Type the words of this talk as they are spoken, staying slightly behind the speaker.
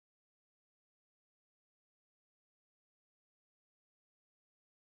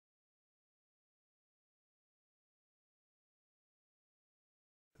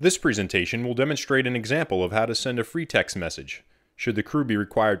This presentation will demonstrate an example of how to send a free text message, should the crew be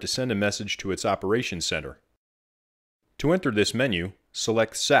required to send a message to its operations center. To enter this menu,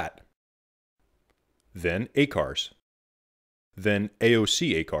 select SAT, then ACARS, then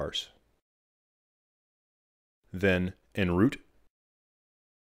AOC ACARS, then En route,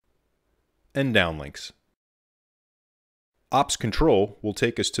 and downlinks. Ops Control will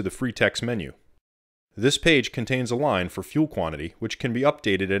take us to the free text menu. This page contains a line for fuel quantity which can be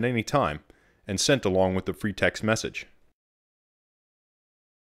updated at any time and sent along with the free text message.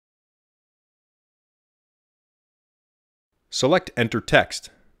 Select Enter Text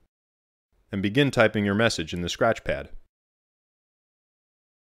and begin typing your message in the scratch pad.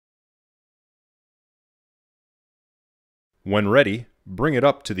 When ready, bring it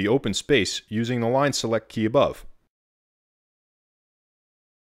up to the open space using the line select key above.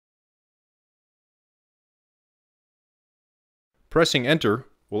 Pressing Enter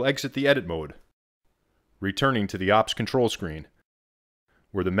will exit the edit mode, returning to the Ops Control screen,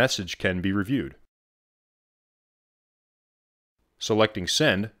 where the message can be reviewed. Selecting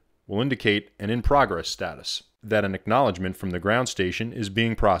Send will indicate an in progress status, that an acknowledgement from the ground station is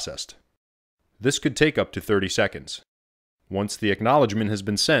being processed. This could take up to 30 seconds. Once the acknowledgement has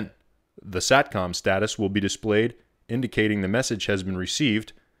been sent, the SATCOM status will be displayed indicating the message has been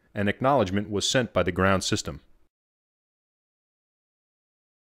received and acknowledgement was sent by the ground system.